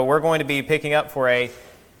We're going to be picking up for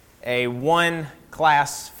a one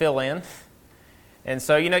class fill-in. And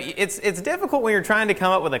so, it's difficult when you're trying to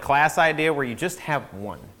come up with a class idea where you just have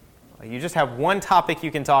one. You just have one topic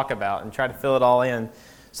you can talk about and try to fill it all in.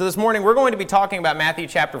 So this morning we're going to be talking about Matthew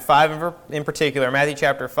chapter 5 in particular. Matthew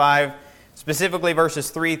chapter 5, specifically verses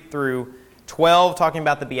 3 through 12, talking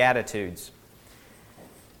about the Beatitudes.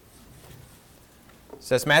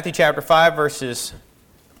 So it's Matthew chapter 5, verses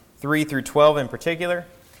 3 through 12 in particular.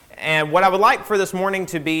 And what I would like for this morning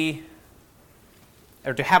to be,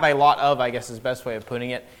 or to have a lot of, I guess is the best way of putting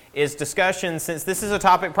it, is discussion, since this is a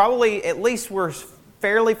topic probably at least we're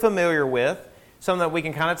fairly familiar with, something that we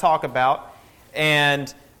can kind of talk about.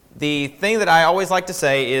 And the thing that I always like to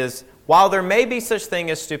say is, while there may be such thing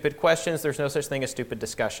as stupid questions, there's no such thing as stupid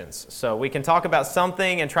discussions. So we can talk about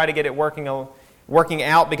something and try to get it working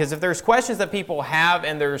out, because if there's questions that people have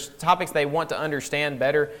and there's topics they want to understand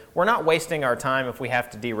better, we're not wasting our time if we have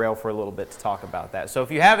to derail for a little bit to talk about that. So if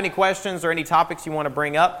you have any questions or any topics you want to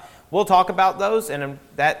bring up, we'll talk about those, and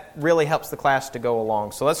that really helps the class to go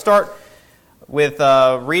along. So let's start with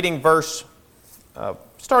reading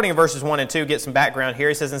starting in verses 1 and 2, get some background here.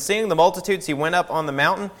 He says, "And seeing the multitudes, he went up on the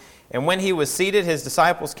mountain, and when he was seated, his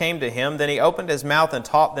disciples came to him. Then he opened his mouth and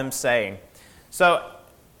taught them, saying." So,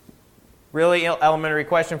 really elementary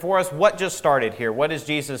question for us. What just started here? What is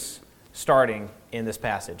Jesus starting in this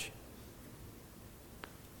passage?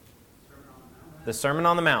 The Sermon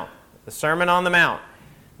on the Mount. The Sermon on the Mount.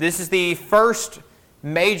 This is the first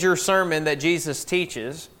major sermon that Jesus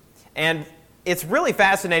teaches. And it's really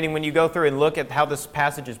fascinating when you go through and look at how this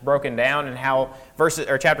passage is broken down and how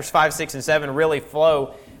chapters 5, 6, and 7 really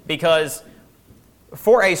flow. Because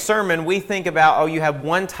for a sermon, we think about, you have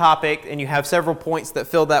one topic and you have several points that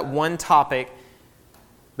fill that one topic.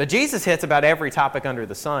 But Jesus hits about every topic under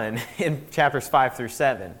the sun in chapters 5 through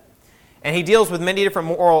 7. And he deals with many different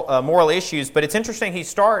moral issues. But it's interesting, he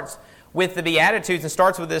starts with the Beatitudes and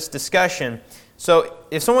starts with this discussion. So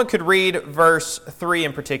if someone could read verse 3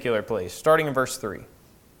 in particular, please, starting in verse 3.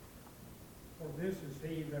 "For this is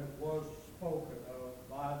he that was spoken of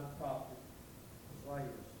by the prophet Isaiah,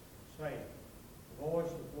 saying, The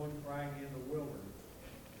voice of one crying in the wilderness,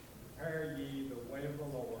 Prepare ye the way of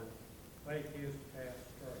the Lord, make his path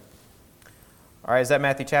straight." All right, is that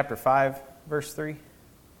Matthew chapter 5, verse 3?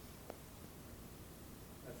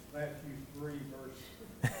 That's Matthew 3, verse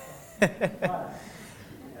 5.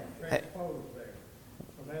 Transposed there.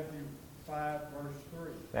 So Matthew 5, verse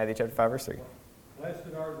 3. Matthew chapter 5, verse 3. "Blessed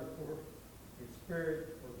are the poor in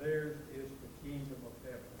spirit, for theirs is the kingdom of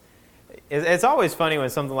heaven." It's always funny when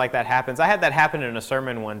something like that happens. I had that happen in a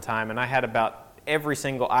sermon one time, and I had about every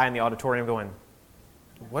single eye in the auditorium going,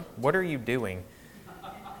 What are you doing?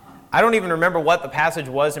 I don't even remember what the passage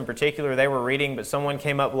was in particular they were reading, but someone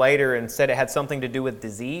came up later and said it had something to do with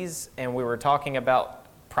disease, and we were talking about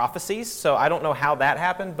prophecies. So I don't know how that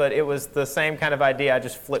happened, but it was the same kind of idea. I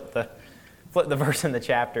just flipped the verse in the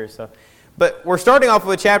chapter. But we're starting off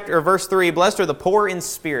with verse 3, "Blessed are the poor in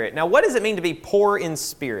spirit." Now, what does it mean to be poor in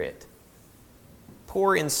spirit?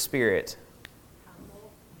 Poor in spirit.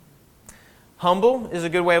 Humble is a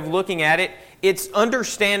good way of looking at it. It's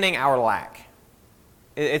understanding our lack.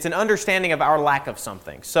 It's an understanding of our lack of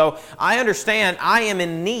something. So I understand I am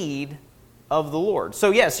in need of the Lord.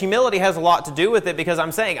 So yes, humility has a lot to do with it, because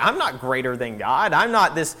I'm saying I'm not greater than God. I'm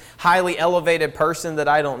not this highly elevated person that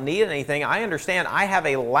I don't need anything. I understand I have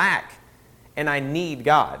a lack and I need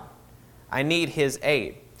God. I need His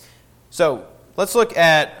aid. So let's look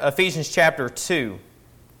at Ephesians chapter 2.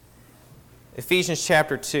 Ephesians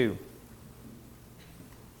chapter 2.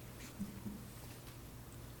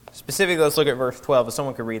 Specifically, let's look at verse 12. If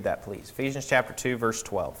someone could read that, please. Ephesians chapter 2, verse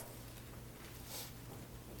 12.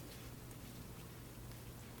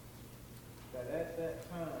 "That at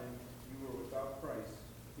that time you were without Christ,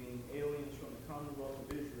 being aliens from the commonwealth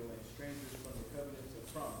of Israel and strangers from the covenants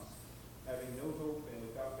of promise, having no hope and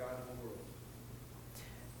without God in the world."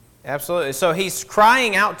 Absolutely. So he's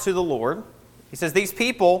crying out to the Lord. He says these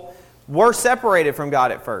people were separated from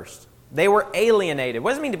God at first. They were alienated.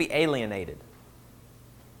 What does it mean to be alienated?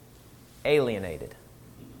 Alienated.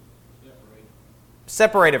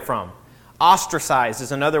 Separated from. Ostracized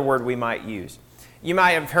is another word we might use. You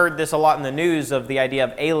might have heard this a lot in the news, of the idea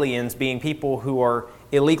of aliens being people who are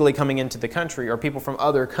illegally coming into the country, or people from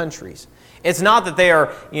other countries. It's not that they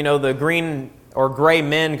are, the green or gray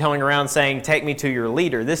men coming around saying, "Take me to your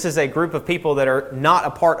leader." This is a group of people that are not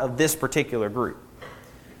a part of this particular group.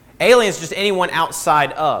 Alien is just anyone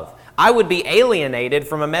outside of. I would be alienated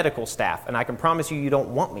from a medical staff, and I can promise you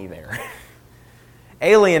don't want me there.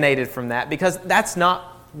 Alienated from that, because that's not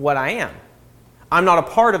what I am. I'm not a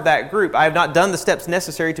part of that group. I have not done the steps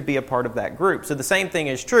necessary to be a part of that group. So the same thing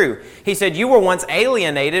is true. He said, you were once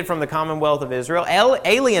alienated from the commonwealth of Israel,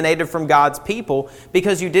 alienated from God's people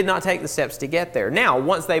because you did not take the steps to get there. Now,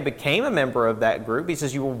 once they became a member of that group, he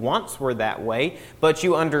says you once were that way, but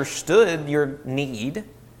you understood your need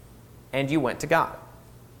and you went to God.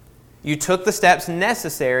 You took the steps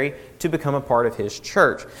necessary to become a part of His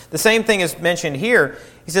church. The same thing is mentioned here.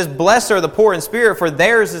 He says, blessed are the poor in spirit, for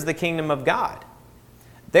theirs is the kingdom of God.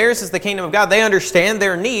 Theirs is the kingdom of God. They understand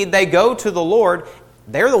their need. They go to the Lord.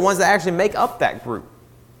 They're the ones that actually make up that group.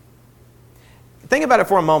 Think about it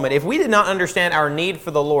for a moment. If we did not understand our need for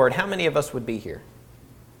the Lord, how many of us would be here?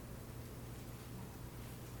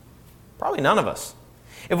 Probably none of us.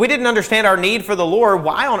 If we didn't understand our need for the Lord,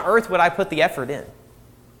 why on earth would I put the effort in?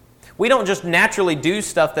 We don't just naturally do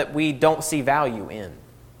stuff that we don't see value in.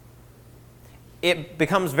 It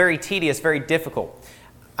becomes very tedious, very difficult.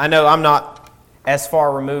 I know I'm not as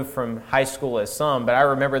far removed from high school as some, but I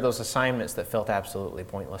remember those assignments that felt absolutely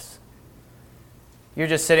pointless. You're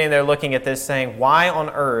just sitting there looking at this saying, why on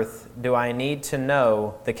earth do I need to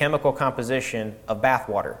know the chemical composition of bath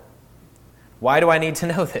water? Why do I need to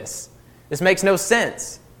know this? This makes no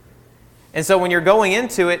sense. And so when you're going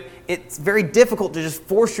into it, it's very difficult to just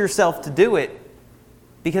force yourself to do it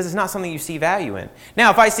because it's not something you see value in.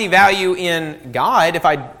 Now, if I see value in God, if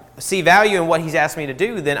I see value in what He's asked me to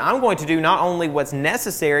do, then I'm going to do not only what's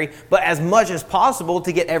necessary, but as much as possible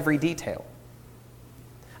to get every detail.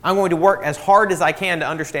 I'm going to work as hard as I can to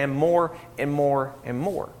understand more and more and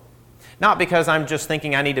more. Not because I'm just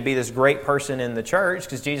thinking I need to be this great person in the church,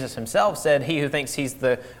 because Jesus Himself said he who thinks he's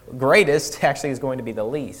the greatest actually is going to be the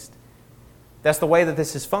least. That's the way that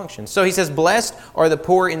this has functioned. So He says, blessed are the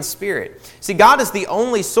poor in spirit. See, God is the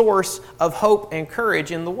only source of hope and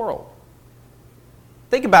courage in the world.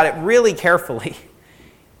 Think about it really carefully.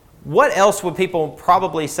 What else would people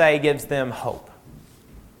probably say gives them hope?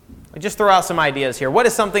 Just throw out some ideas here. What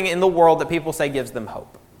is something in the world that people say gives them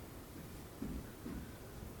hope?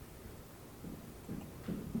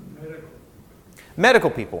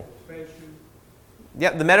 Medical people.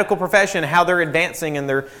 Yeah, the medical profession, how they're advancing and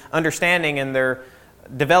they're understanding and they're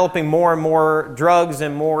developing more and more drugs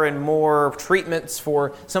and more treatments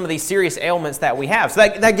for some of these serious ailments that we have. So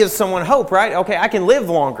that gives someone hope, right? Okay, I can live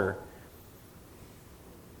longer.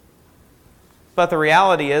 But the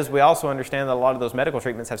reality is we also understand that a lot of those medical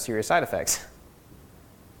treatments have serious side effects.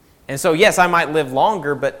 And so yes, I might live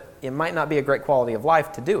longer, but it might not be a great quality of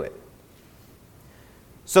life to do it.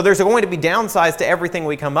 So there's going to be downsides to everything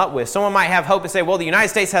we come up with. Someone might have hope and say, well, the United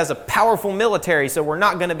States has a powerful military, so we're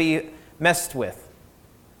not going to be messed with.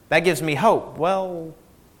 That gives me hope. Well,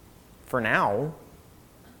 for now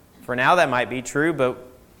that might be true, but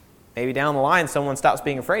maybe down the line someone stops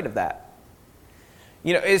being afraid of that.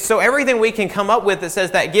 You know, so everything we can come up with that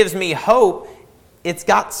says that gives me hope, it's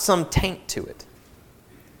got some taint to it.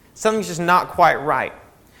 Something's just not quite right.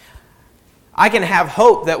 I can have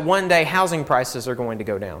hope that one day housing prices are going to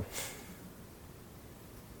go down.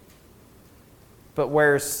 But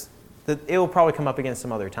it will probably come up again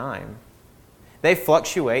some other time. They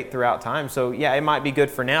fluctuate throughout time, so yeah, it might be good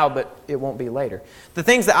for now, but it won't be later. The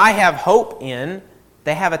things that I have hope in,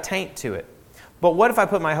 they have a taint to it. But what if I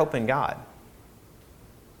put my hope in God?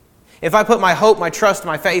 If I put my hope, my trust,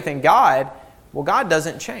 my faith in God, well, God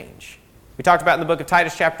doesn't change. We talked about in the book of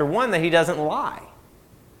Titus chapter 1 that He doesn't lie.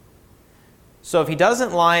 So if He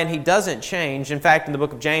doesn't lie and He doesn't change, in fact, in the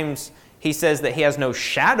book of James, he says that He has no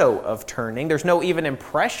shadow of turning. There's no even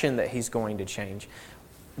impression that He's going to change.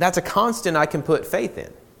 That's a constant I can put faith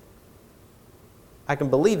in. I can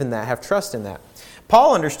believe in that, have trust in that.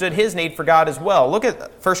 Paul understood his need for God as well. Look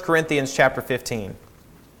at 1 Corinthians chapter 15.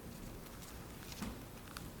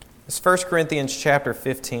 It's 1 Corinthians chapter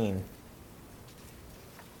 15.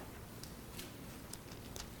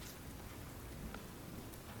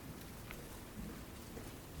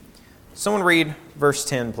 Someone read verse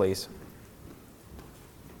 10, please.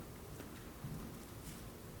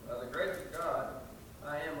 By the grace of God,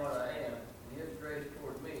 I am what I am, and His grace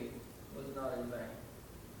toward me was not in vain.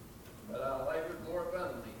 But I labored more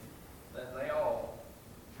abundantly than they all,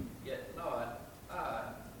 yet not I,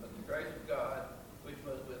 but the grace of God which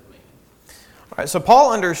was with me. All right, so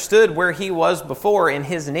Paul understood where he was before in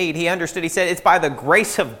his need. He understood, he said, it's by the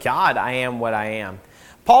grace of God I am what I am.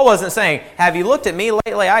 Paul wasn't saying, have you looked at me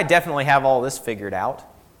lately? I definitely have all this figured out.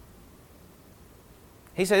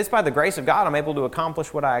 He said, it's by the grace of God I'm able to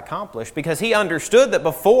accomplish what I accomplished, because he understood that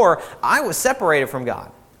before I was separated from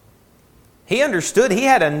God. He understood he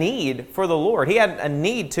had a need for the Lord. He had a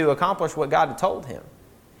need to accomplish what God had told him.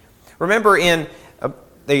 Remember in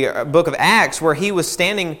the book of Acts where he was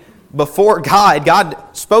standing before God. God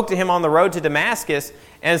spoke to him on the road to Damascus,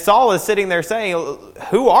 and Saul is sitting there saying,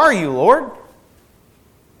 "Who are you, Lord?"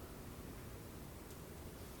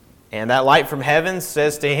 And that light from heaven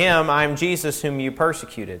says to him, "I am Jesus whom you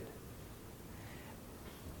persecuted."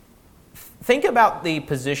 Think about the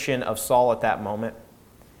position of Saul at that moment.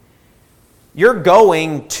 You're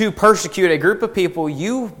going to persecute a group of people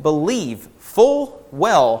you believe full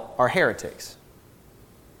well are heretics.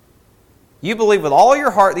 You believe with all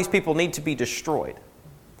your heart these people need to be destroyed.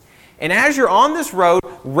 And as you're on this road,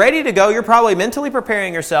 ready to go, you're probably mentally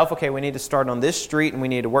preparing yourself. Okay, we need to start on this street and we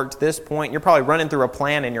need to work to this point. You're probably running through a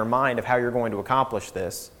plan in your mind of how you're going to accomplish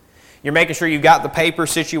this. You're making sure you've got the paper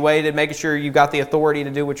situated, making sure you've got the authority to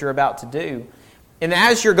do what you're about to do. And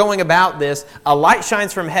as you're going about this, a light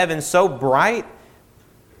shines from heaven so bright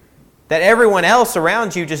that everyone else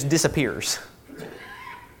around you just disappears.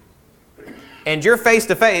 And you're face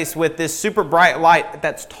to face with this super bright light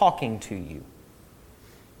that's talking to you.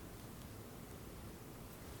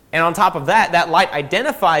 And on top of that, that light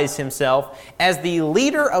identifies himself as the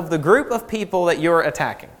leader of the group of people that you're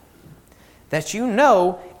attacking, that you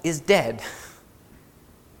know is dead.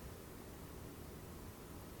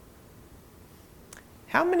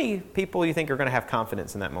 How many people do you think are going to have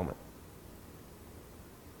confidence in that moment?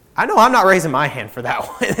 I know I'm not raising my hand for that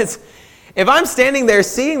one. If I'm standing there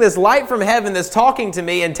seeing this light from heaven that's talking to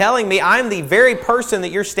me and telling me I'm the very person that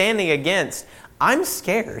you're standing against, I'm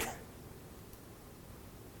scared.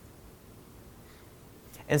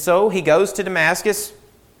 And so he goes to Damascus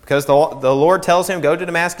because the Lord tells him, "Go to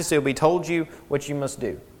Damascus, it will be told you what you must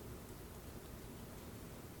do."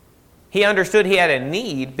 He understood he had a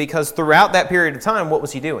need because throughout that period of time, what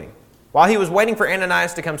was he doing? While he was waiting for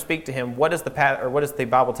Ananias to come speak to him, what does the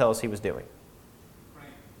Bible tell us he was doing?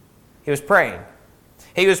 Praying. He was praying.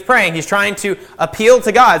 He was praying. He's trying to appeal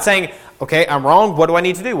to God, saying, "Okay, I'm wrong. What do I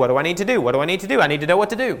need to do? What do I need to do? What do I need to do? I need to know what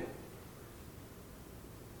to do."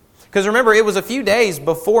 Because remember, it was a few days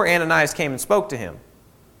before Ananias came and spoke to him.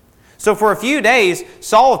 So for a few days,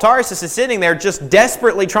 Saul of Tarsus is sitting there just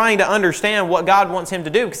desperately trying to understand what God wants him to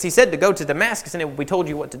do, because he said to go to Damascus and it will be told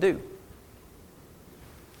you what to do.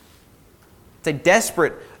 It's a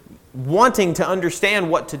desperate wanting to understand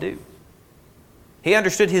what to do. He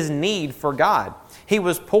understood his need for God. He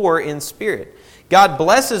was poor in spirit. God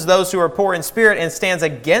blesses those who are poor in spirit and stands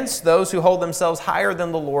against those who hold themselves higher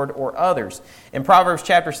than the Lord or others. In Proverbs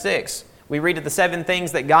chapter 6, we read of the 7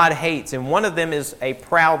 things that God hates, and one of them is a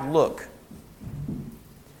proud look.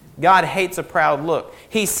 God hates a proud look.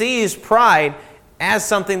 He sees pride as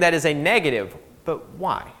something that is a negative. But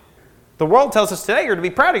why? The world tells us today you're to be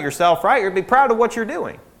proud of yourself, right? You're to be proud of what you're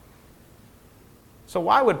doing. So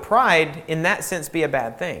why would pride in that sense be a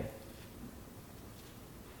bad thing?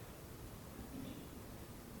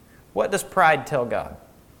 What does pride tell God?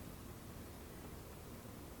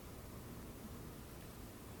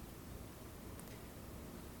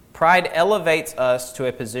 Pride elevates us to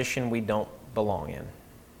a position we don't belong in.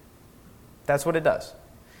 That's what it does.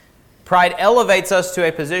 Pride elevates us to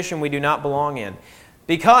a position we do not belong in.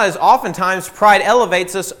 Because oftentimes pride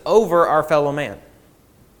elevates us over our fellow man.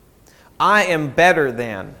 I am better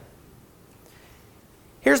than.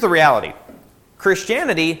 Here's the reality.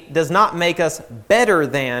 Christianity does not make us better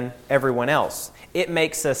than everyone else. It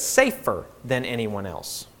makes us safer than anyone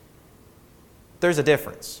else. There's a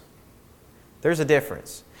difference. There's a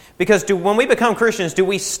difference. Because when we become Christians, do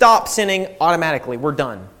we stop sinning automatically? We're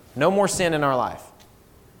done. No more sin in our life.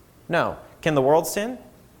 No. Can the world sin?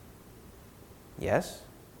 Yes.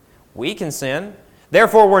 We can sin.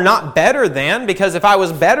 Therefore, we're not better than, because if I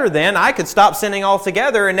was better than, I could stop sinning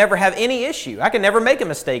altogether and never have any issue. I could never make a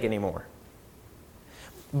mistake anymore.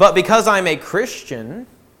 But because I'm a Christian,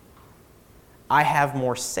 I have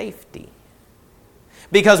more safety.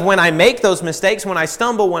 Because when I make those mistakes, when I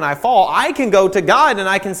stumble, when I fall, I can go to God and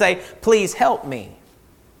I can say, "Please help me."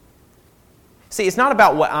 See, it's not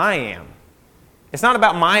about what I am. It's not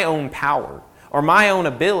about my own power or my own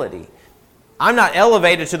ability. I'm not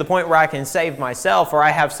elevated to the point where I can save myself or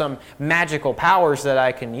I have some magical powers that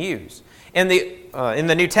I can use. In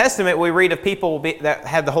the New Testament, we read of people that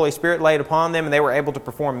had the Holy Spirit laid upon them and they were able to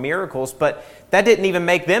perform miracles, but that didn't even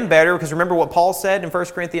make them better, because remember what Paul said in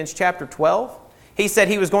 1 Corinthians chapter 12? He said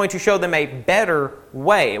he was going to show them a better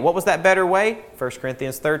way. What was that better way? 1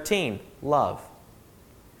 Corinthians 13, love.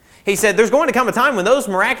 He said there's going to come a time when those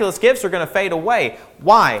miraculous gifts are going to fade away.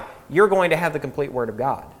 Why? You're going to have the complete Word of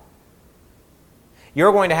God.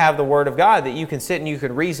 You're going to have the Word of God that you can sit and you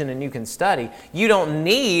can reason and you can study. You don't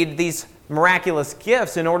need these miraculous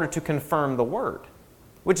gifts in order to confirm the Word,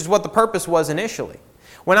 which is what the purpose was initially.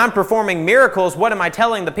 When I'm performing miracles, what am I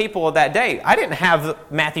telling the people of that day? I didn't have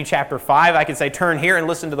Matthew chapter 5. I could say, turn here and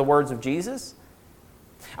listen to the words of Jesus.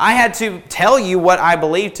 I had to tell you what I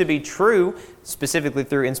believe to be true, specifically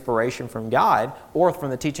through inspiration from God or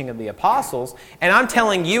from the teaching of the apostles. And I'm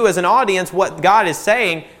telling you as an audience what God is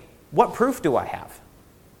saying. What proof do I have?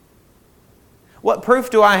 What proof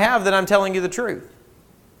do I have that I'm telling you the truth?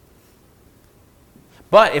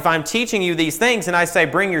 But if I'm teaching you these things and I say,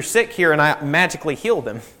 bring your sick here, and I magically heal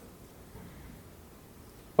them,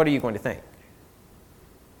 what are you going to think?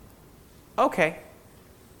 Okay,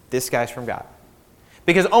 this guy's from God.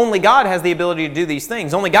 Because only God has the ability to do these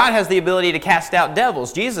things. Only God has the ability to cast out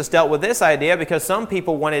devils. Jesus dealt with this idea because some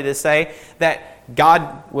people wanted to say that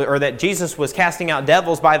God, or that Jesus was casting out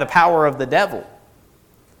devils by the power of the devil.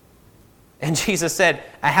 And Jesus said,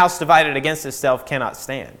 a house divided against itself cannot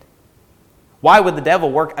stand. Why would the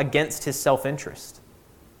devil work against his self-interest?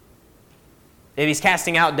 If he's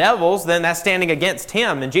casting out devils, then that's standing against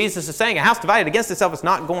him. And Jesus is saying a house divided against itself is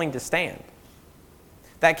not going to stand.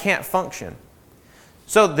 That can't function.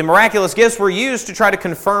 So the miraculous gifts were used to try to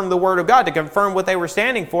confirm the Word of God, to confirm what they were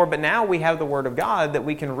standing for. But now we have the Word of God that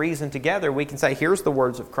we can reason together. We can say, here's the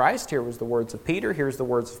words of Christ, here was the words of Peter, here's the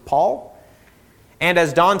words of Paul. And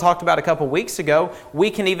as Don talked about a couple weeks ago,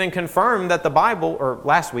 we can even confirm that the Bible, or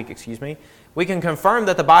last week, we can confirm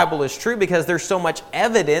that the Bible is true because there's so much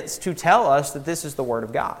evidence to tell us that this is the Word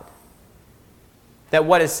of God. That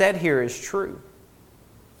what is said here is true.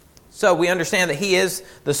 So we understand that He is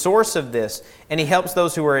the source of this, and He helps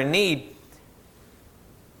those who are in need.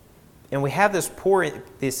 And we have this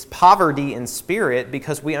poverty in spirit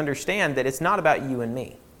because we understand that it's not about you and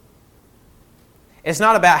me. It's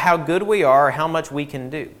not about how good we are or how much we can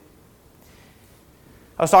do.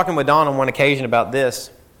 I was talking with Don on one occasion about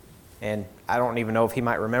this, and I don't even know if he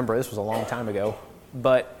might remember. This was a long time ago.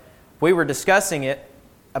 But we were discussing it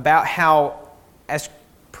about how, as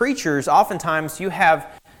preachers, oftentimes you have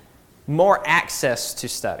more access to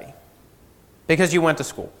study because you went to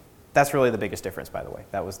school. That's really the biggest difference, by the way.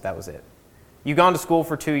 That was it. You've gone to school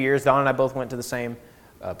for 2 years. Don and I both went to the same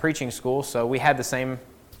preaching school, so we had the same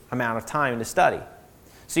amount of time to study.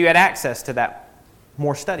 So you had access to that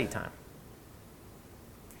more study time.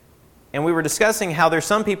 And we were discussing how there's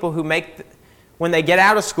some people who when they get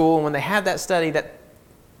out of school and when they have that study, that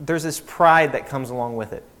there's this pride that comes along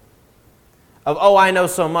with it. Of, oh, I know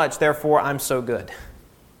so much, therefore I'm so good.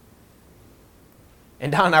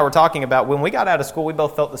 And Don and I were talking about when we got out of school, we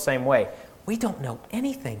both felt the same way. We don't know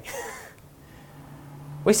anything.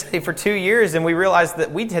 We studied for 2 years and we realized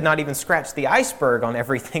that we did not even scratch the iceberg on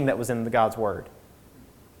everything that was in God's Word.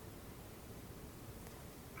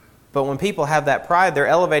 But when people have that pride, they're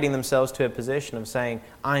elevating themselves to a position of saying,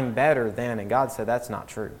 I'm better than, and God said that's not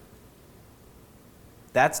true.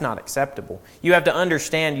 That's not acceptable. You have to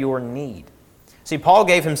understand your need. See, Paul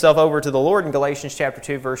gave himself over to the Lord in Galatians chapter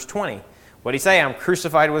 2, verse 20. What did he say? I'm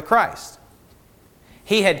crucified with Christ.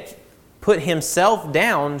 He had put himself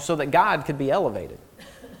down so that God could be elevated.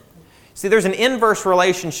 See, there's an inverse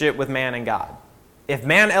relationship with man and God. If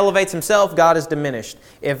man elevates himself, God is diminished.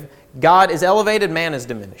 If God is elevated, man is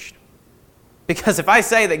diminished. Because if I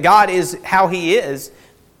say that God is how He is,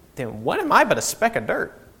 then what am I but a speck of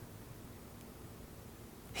dirt?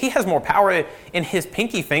 He has more power in His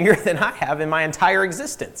pinky finger than I have in my entire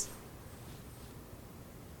existence.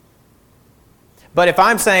 But if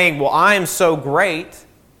I'm saying, well, I'm so great,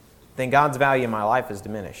 then God's value in my life is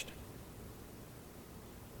diminished.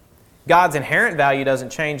 God's inherent value doesn't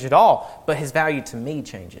change at all, but His value to me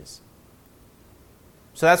changes.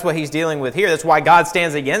 So that's what He's dealing with here. That's why God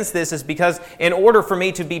stands against this, is because in order for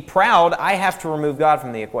me to be proud, I have to remove God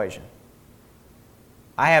from the equation.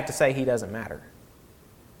 I have to say He doesn't matter.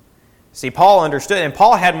 See, Paul understood, and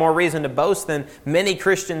Paul had more reason to boast than many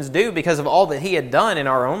Christians do because of all that he had done in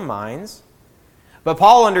our own minds. But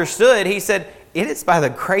Paul understood. He said, it is by the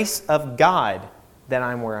grace of God that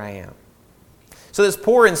I'm where I am. So this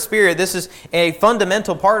poor in spirit, this is a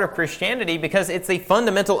fundamental part of Christianity because it's a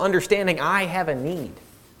fundamental understanding I have a need.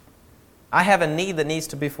 I have a need that needs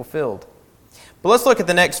to be fulfilled. But let's look at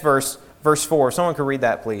the next verse, verse 4. Someone could read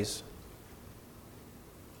that, please.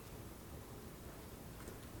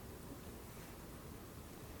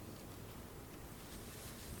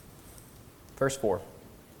 Verse 4.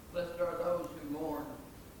 Blessed are those who mourn,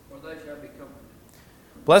 for they shall be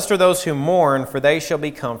comforted. Blessed are those who mourn, for they shall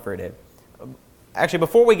be comforted. Actually,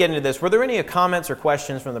 before we get into this, were there any comments or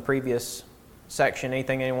questions from the previous section?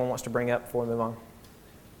 Anything anyone wants to bring up before we move on?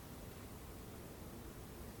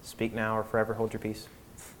 Speak now or forever hold your peace.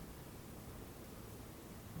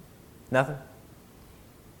 Nothing?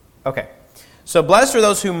 Okay. So blessed are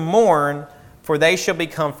those who mourn, for they shall be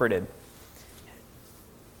comforted.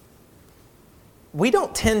 We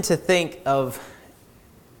don't tend to think of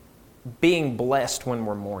being blessed when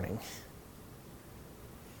we're mourning.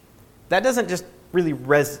 That doesn't just really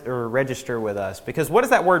register with us, because what does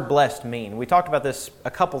that word blessed mean? We talked about this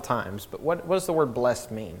a couple times, but what does the word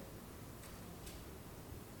blessed mean?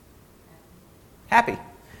 Happy.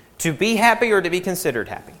 To be happy or to be considered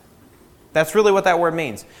happy. That's really what that word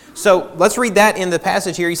means. So let's read that in the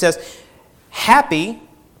passage here. He says, happy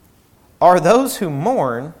are those who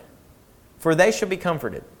mourn, for they shall be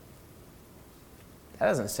comforted. That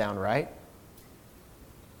doesn't sound right.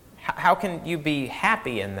 How can you be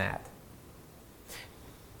happy in that?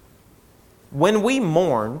 When we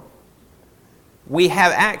mourn, we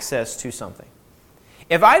have access to something.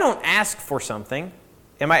 If I don't ask for something,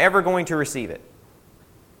 am I ever going to receive it?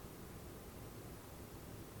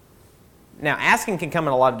 Now, asking can come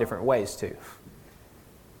in a lot of different ways, too.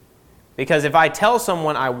 Because if I tell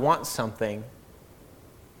someone I want something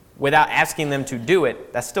without asking them to do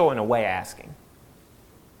it, that's still in a way asking.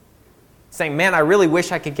 Saying, man, I really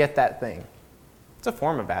wish I could get that thing. It's a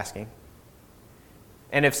form of asking.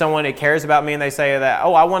 And if someone cares about me and they say that,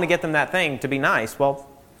 oh, I want to get them that thing to be nice, well,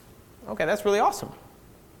 okay, that's really awesome.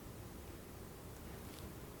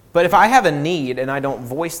 But if I have a need and I don't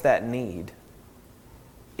voice that need,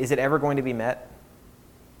 is it ever going to be met?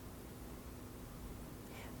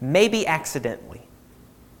 Maybe accidentally,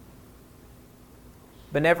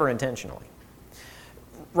 but never intentionally.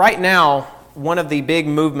 Right now, one of the big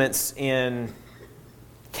movements in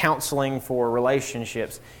counseling for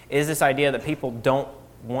relationships is this idea that people don't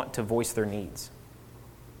want to voice their needs.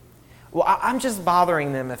 Well, I'm just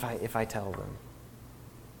bothering them if I tell them.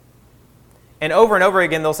 And over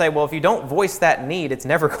again, they'll say, well, if you don't voice that need, it's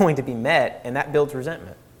never going to be met, and that builds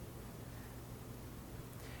resentment.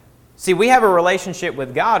 See, we have a relationship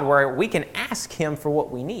with God where we can ask Him for what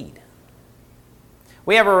we need.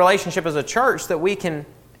 We have a relationship as a church that we can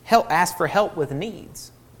ask for help with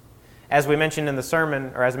needs. As we mentioned in the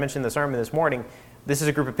sermon, or as I mentioned in the sermon this morning, this is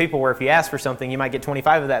a group of people where if you ask for something, you might get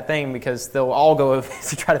 25 of that thing because they'll all go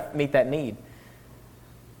to try to meet that need.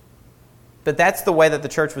 But that's the way that the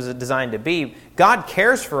church was designed to be. God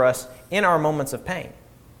cares for us in our moments of pain.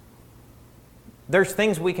 There's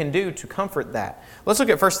things we can do to comfort that. Let's look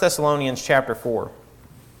at 1 Thessalonians chapter 4.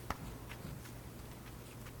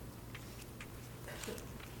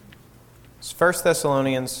 It's 1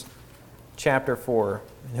 Thessalonians chapter 4.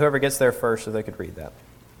 And whoever gets there first, so they could read that.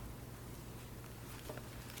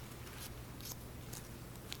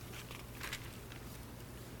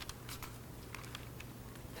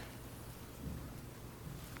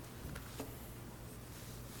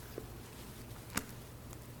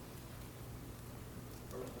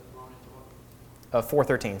 First Thessalonians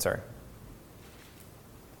 4:13, sorry.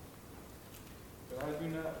 But I do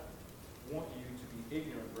not want you to be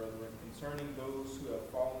ignorant, brethren, concerning those who have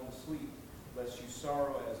fallen asleep, lest you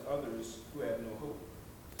sorrow as others who have no hope.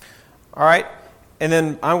 All right. And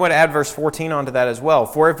then I'm going to add verse 14 onto that as well.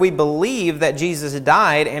 For if we believe that Jesus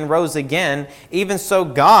died and rose again, even so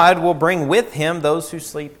God will bring with Him those who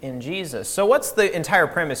sleep in Jesus. So what's the entire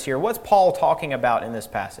premise here? What's Paul talking about in this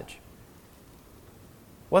passage?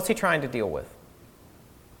 What's he trying to deal with?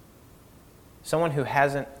 Someone who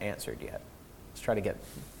hasn't answered yet. Let's try to get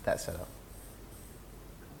that set up.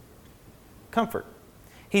 Comfort.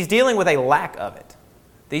 He's dealing with a lack of it.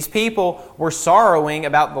 These people were sorrowing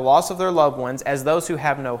about the loss of their loved ones as those who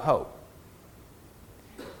have no hope.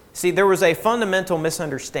 See, there was a fundamental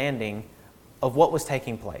misunderstanding of what was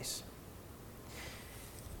taking place.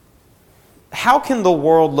 How can the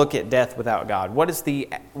world look at death without God? What is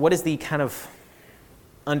the kind of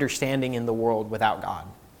understanding in the world without God?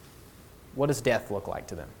 What does death look like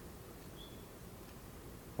to them?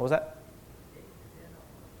 What was that?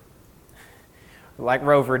 Like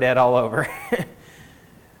Rover, dead all over.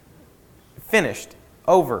 Finished.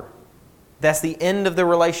 Over. That's the end of the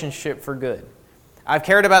relationship for good. I've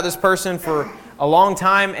cared about this person for a long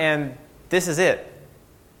time, and this is it.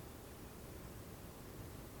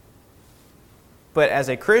 But as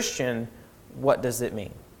a Christian, what does it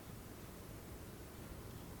mean?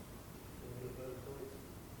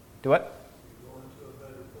 Do what?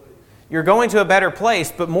 You're going to a better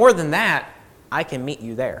place, but more than that, I can meet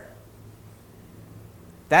you there.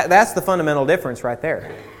 That's the fundamental difference right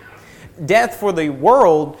there. Death for the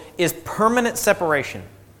world is permanent separation.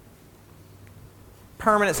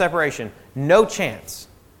 Permanent separation. No chance.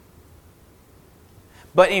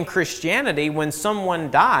 But in Christianity, when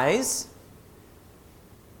someone dies,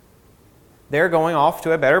 they're going off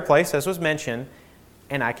to a better place, as was mentioned,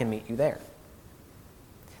 and I can meet you there.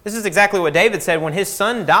 This is exactly what David said when his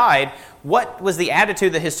son died. What was the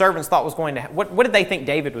attitude that his servants thought was going to happen? What did they think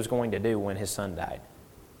David was going to do when his son died?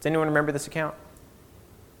 Does anyone remember this account?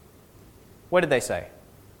 What did they say?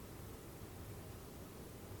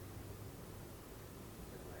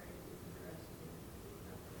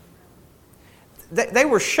 They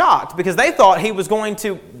were shocked because they thought he was going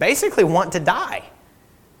to basically want to die.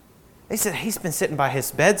 They said, he's been sitting by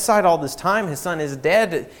his bedside all this time. His son is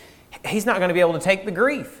dead. He's not going to be able to take the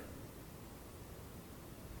grief.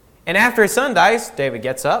 And after his son dies, David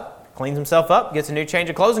gets up, cleans himself up, gets a new change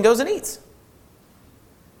of clothes, and goes and eats.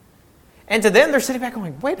 And to them, they're sitting back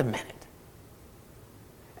going, wait a minute.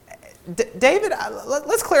 David,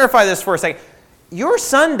 let's clarify this for a second. Your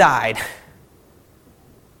son died.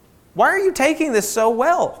 Why are you taking this so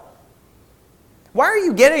well? Why are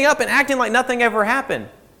you getting up and acting like nothing ever happened?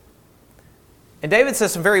 And David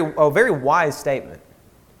says a very wise statement.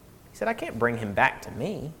 He said, I can't bring him back to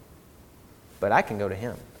me, but I can go to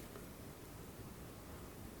him.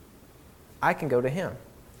 I can go to him.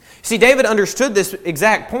 See, David understood this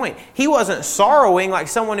exact point. He wasn't sorrowing like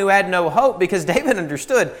someone who had no hope because David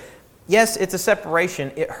understood, yes, it's a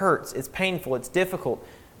separation. It hurts. It's painful. It's difficult.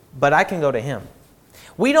 But I can go to him.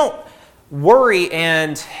 We don't worry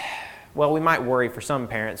and, well, we might worry for some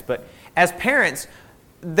parents, but as parents,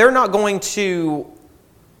 they're not going to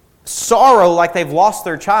sorrow like they've lost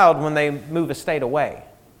their child when they move a state away.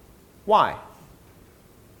 Why?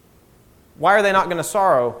 Why are they not going to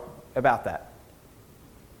sorrow about that?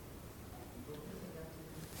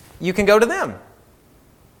 You can go to them.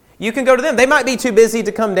 You can go to them. They might be too busy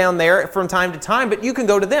to come down there from time to time, but you can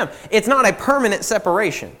go to them. It's not a permanent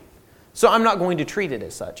separation. So I'm not going to treat it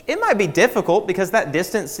as such. It might be difficult because that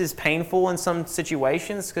distance is painful in some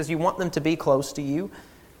situations because you want them to be close to you.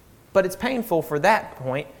 But it's painful for that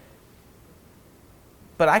point.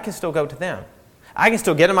 But I can still go to them. I can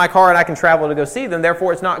still get in my car and I can travel to go see them.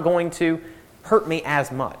 Therefore, it's not going to hurt me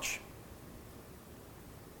as much.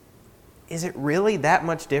 Is it really that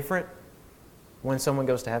much different when someone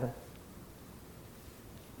goes to heaven?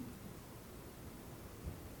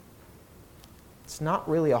 It's not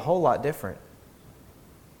really a whole lot different.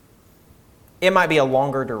 It might be a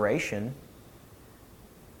longer duration.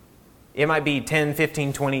 It might be 10,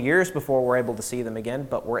 15, 20 years before we're able to see them again,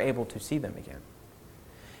 but we're able to see them again.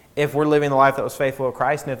 If we're living the life that was faithful to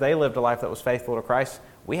Christ, and if they lived a life that was faithful to Christ,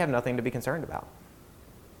 we have nothing to be concerned about.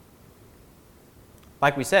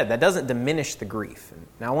 Like we said, that doesn't diminish the grief.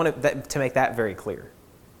 Now, I want to make that very clear.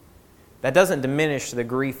 That doesn't diminish the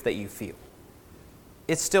grief that you feel.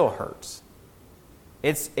 It still hurts.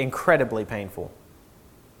 It's incredibly painful.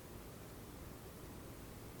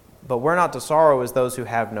 But we're not to sorrow as those who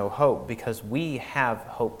have no hope because we have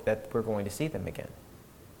hope that we're going to see them again.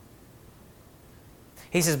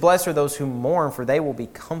 He says, blessed are those who mourn, for they will be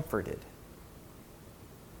comforted.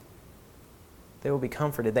 They will be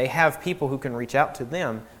comforted. They have people who can reach out to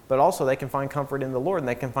them, but also they can find comfort in the Lord and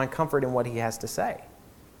they can find comfort in what He has to say.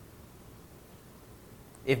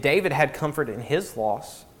 If David had comfort in his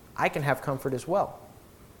loss, I can have comfort as well.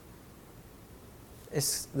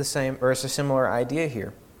 It's the same, or it's a similar idea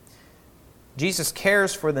here. Jesus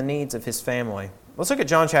cares for the needs of His family. Let's look at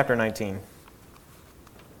John chapter 19.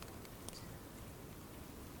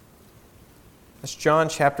 That's John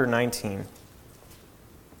chapter 19.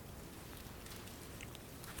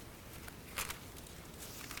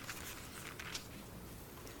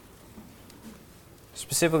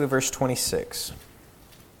 Specifically verse 26.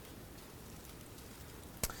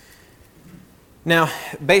 Now,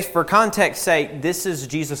 for context's sake, this is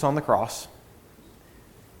Jesus on the cross.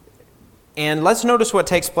 And let's notice what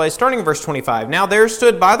takes place, starting in verse 25. Now there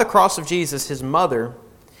stood by the cross of Jesus His mother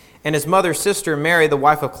and His mother's sister Mary, the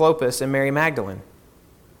wife of Clopas, and Mary Magdalene.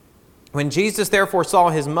 When Jesus therefore saw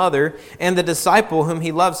His mother and the disciple whom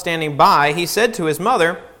He loved standing by, He said to His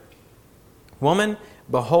mother, Woman,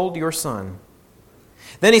 behold your son.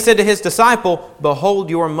 Then He said to His disciple, Behold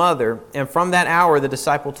your mother. And from that hour the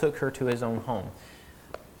disciple took her to his own home.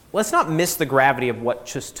 Let's not miss the gravity of what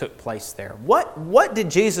just took place there. What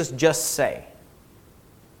did Jesus just say?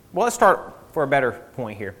 Well, let's start for a better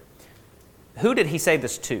point here. Who did He say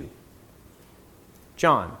this to?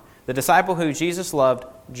 John. The disciple who Jesus loved,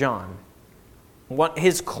 John.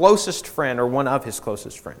 His closest friend, or one of His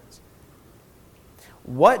closest friends.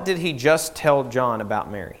 What did He just tell John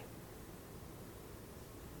about Mary?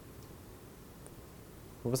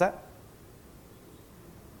 What was that?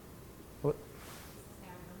 What?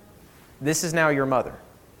 This is now your mother.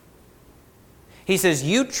 He says,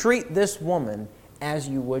 you treat this woman as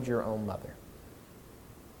you would your own mother.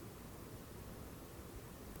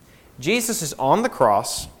 Jesus is on the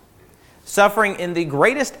cross, suffering in the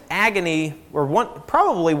greatest agony, or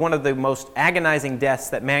probably one of the most agonizing deaths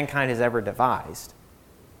that mankind has ever devised.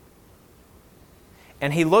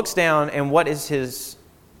 And he looks down, and what is his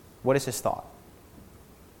thought?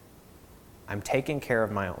 I'm taking care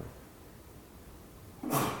of my own.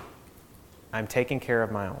 I'm taking care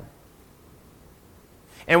of my own.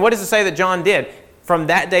 And what does it say that John did? From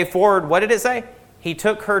that day forward, what did it say? He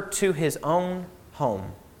took her to his own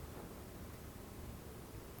home.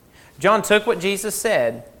 John took what Jesus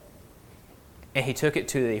said, and he took it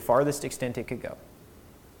to the farthest extent it could go.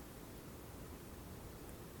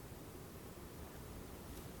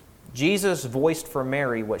 Jesus voiced for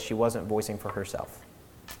Mary what she wasn't voicing for herself.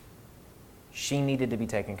 She needed to be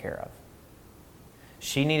taken care of.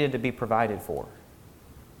 She needed to be provided for.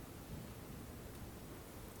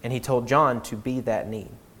 And he told John to be that need,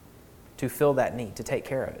 to fill that need, to take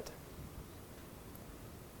care of it.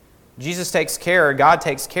 Jesus takes care, God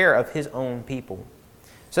takes care of his own people.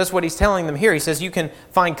 So that's what he's telling them here. He says you can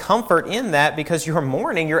find comfort in that because you're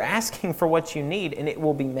mourning, you're asking for what you need, and it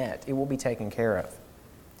will be met. It will be taken care of.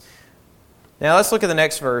 Now let's look at the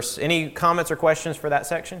next verse. Any comments or questions for that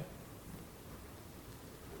section?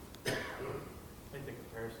 I think the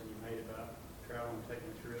comparison you made about traveling, taking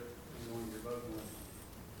a trip, and going to your boat is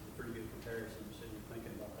a pretty good comparison. So you're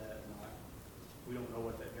thinking about that, and we don't know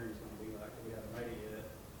what that journey's going to be like. We haven't made it yet.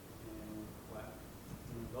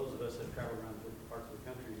 And those of us that travel around different parts of the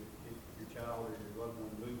country, if your child or your loved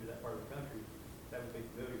one moved to that part of the country, that would be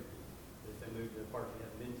familiar. But if they moved to a part you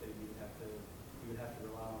haven't been to, you would have to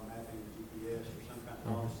rely on mapping or GPS or some kind of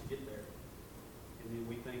knowledge to get there. And then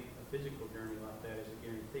we think a physical journey like that is a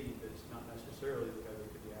guarantee, but it's not necessarily, because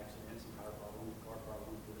there could be accidents and tire problems, car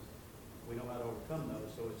problems. We know how to overcome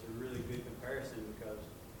those, so it's a really good comparison because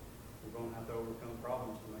we're going to have to overcome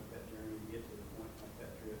problems to make that journey and get to the point like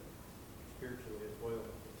that trip spiritually as well.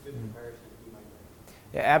 It's a good comparison if you make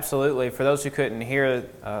that. Yeah, absolutely. For those who couldn't hear,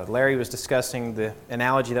 Larry was discussing the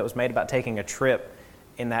analogy that was made about taking a trip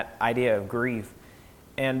in that idea of grief.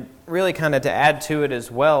 And really kind of to add to it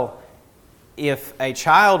as well, if a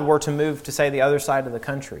child were to move to, say, the other side of the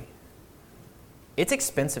country, it's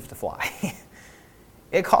expensive to fly.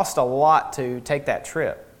 It costs a lot to take that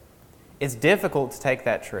trip. It's difficult to take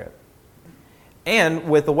that trip. And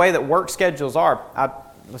with the way that work schedules are, I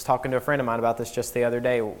was talking to a friend of mine about this just the other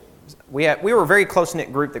day. We were a very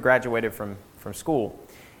close-knit group that graduated from school.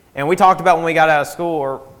 And we talked about when we got out of school,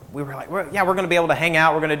 or we were like, we're going to be able to hang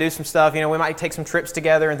out. We're going to do some stuff. We might take some trips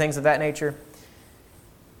together and things of that nature.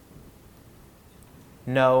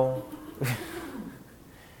 No.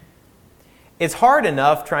 It's hard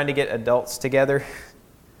enough trying to get adults together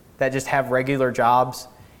that just have regular jobs.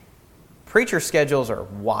 Preacher schedules are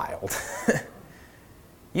wild.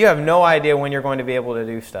 You have no idea when you're going to be able to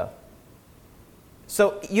do stuff.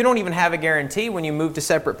 So you don't even have a guarantee when you move to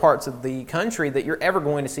separate parts of the country that you're ever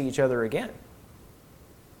going to see each other again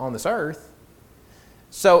on this earth.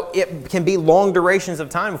 So it can be long durations of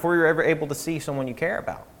time before you're ever able to see someone you care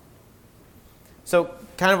about. So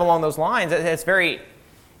kind of along those lines,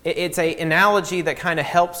 it's an analogy that kind of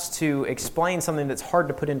helps to explain something that's hard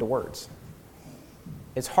to put into words.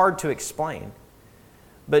 It's hard to explain.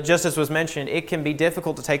 But just as was mentioned, it can be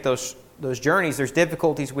difficult to take those journeys. There's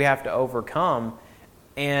difficulties we have to overcome,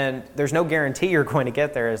 and there's no guarantee you're going to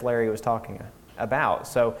get there, as Larry was talking about.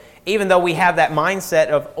 So even though we have that mindset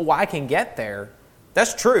of, I can get there,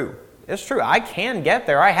 that's true. It's true. I can get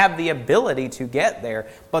there. I have the ability to get there,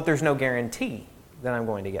 but there's no guarantee that I'm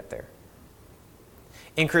going to get there.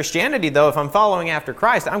 In Christianity, though, if I'm following after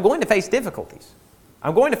Christ, I'm going to face difficulties.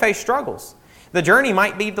 I'm going to face struggles. The journey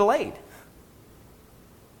might be delayed.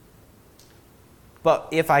 But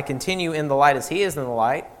if I continue in the light as He is in the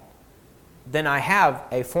light, then I have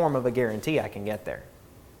a form of a guarantee I can get there.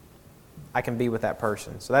 I can be with that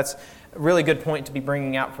person. So that's a really good point to be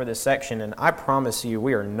bringing out for this section. And I promise you,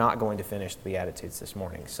 we are not going to finish the Beatitudes this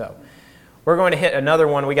morning. So we're going to hit another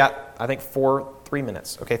one. We got, I think, 3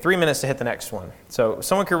 minutes. Okay, 3 minutes to hit the next one. So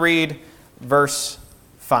someone could read verse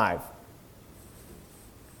 5.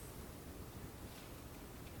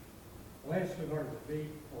 Blessed are the meek,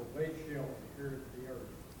 for they shall inherit the earth.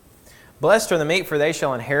 Blessed are the meek, for they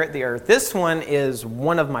shall inherit the earth. This one is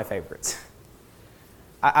one of my favorites.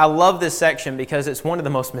 I love this section because it's one of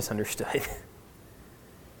the most misunderstood.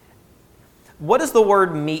 What does the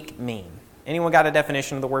word meek mean? Anyone got a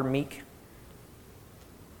definition of the word meek?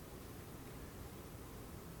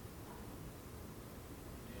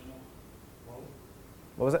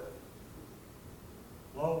 What was it?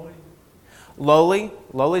 Lowly.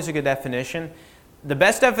 Lowly is a good definition. The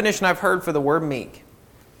best definition I've heard for the word meek,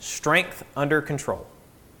 strength under control.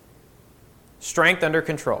 Strength under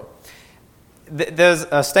control. There's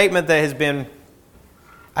a statement that has been,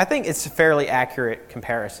 I think it's a fairly accurate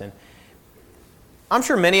comparison. I'm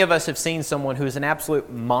sure many of us have seen someone who is an absolute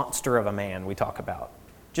monster of a man we talk about.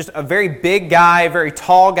 Just a very big guy, very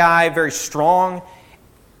tall guy, very strong.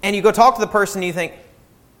 And you go talk to the person and you think,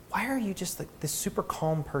 why are you just like this super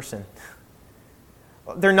calm person?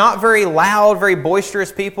 They're not very loud, very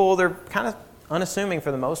boisterous people. They're kind of unassuming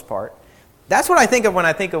for the most part. That's what I think of when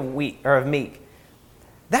I think of meek.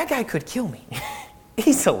 That guy could kill me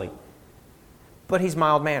easily. But he's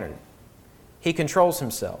mild-mannered. He controls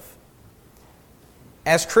himself.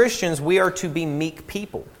 As Christians, we are to be meek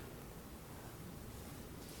people.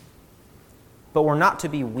 But we're not to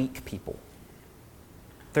be weak people.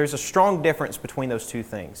 There's a strong difference between those two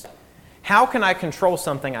things. How can I control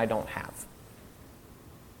something I don't have?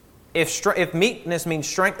 If meekness means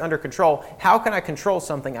strength under control, how can I control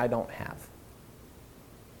something I don't have?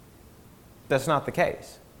 That's not the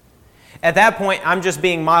case. At that point, I'm just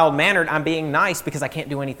being mild-mannered. I'm being nice because I can't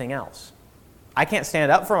do anything else. I can't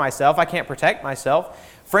stand up for myself. I can't protect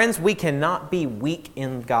myself. Friends, we cannot be weak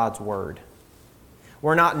in God's Word.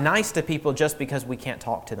 We're not nice to people just because we can't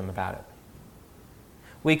talk to them about it.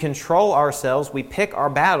 We control ourselves. We pick our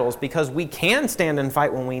battles because we can stand and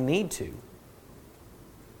fight when we need to.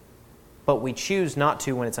 But we choose not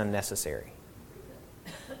to when it's unnecessary.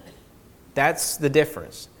 That's the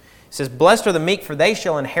difference. It says, blessed are the meek, for they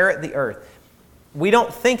shall inherit the earth. We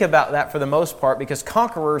don't think about that for the most part because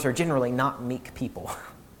conquerors are generally not meek people.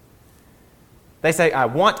 They say, I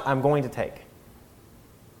want, I'm going to take.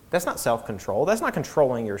 That's not self-control. That's not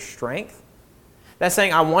controlling your strength. That's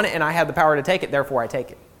saying, I want it and I have the power to take it, therefore I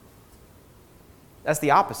take it. That's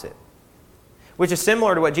the opposite. Which is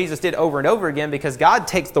similar to what Jesus did over and over again because God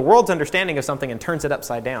takes the world's understanding of something and turns it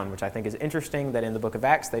upside down, which I think is interesting that in the book of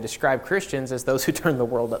Acts they describe Christians as those who turn the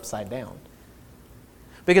world upside down.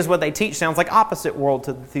 Because what they teach sounds like opposite world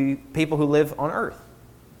to the people who live on earth.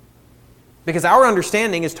 Because our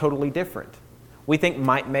understanding is totally different. We think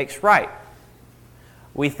might makes right.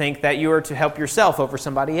 We think that you are to help yourself over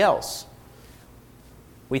somebody else.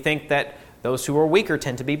 We think that those who are weaker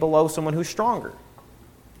tend to be below someone who's stronger.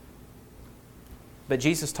 But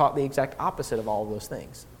Jesus taught the exact opposite of all of those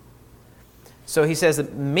things. So he says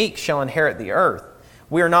that meek shall inherit the earth.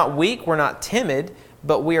 We are not weak, we're not timid,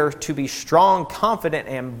 but we are to be strong, confident,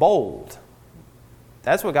 and bold.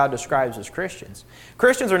 That's what God describes as Christians.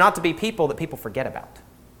 Christians are not to be people that people forget about.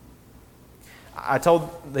 I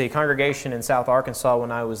told the congregation in South Arkansas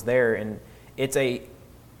when I was there, and it's a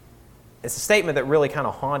statement that really kind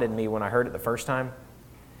of haunted me when I heard it the first time.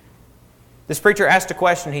 This preacher asked a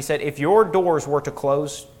question. He said, if your doors were to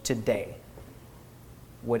close today,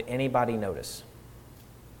 would anybody notice?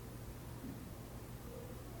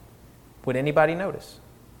 Would anybody notice?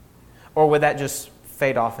 Or would that just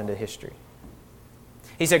fade off into history?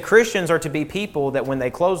 He said Christians are to be people that when they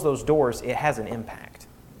close those doors, it has an impact.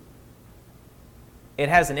 It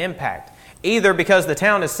has an impact. Either because the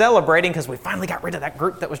town is celebrating because we finally got rid of that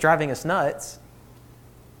group that was driving us nuts,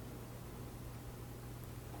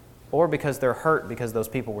 or because they're hurt because those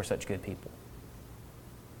people were such good people.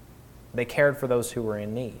 They cared for those who were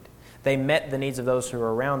in need. They met the needs of those who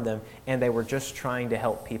were around them, and they were just trying to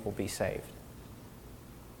help people be saved.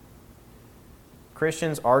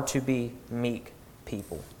 Christians are to be meek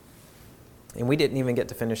people. And we didn't even get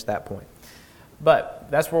to finish that point. But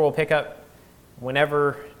that's where we'll pick up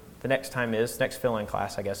whenever the next time is. Next fill-in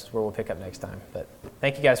class, I guess, is where we'll pick up next time. But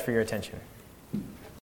thank you guys for your attention.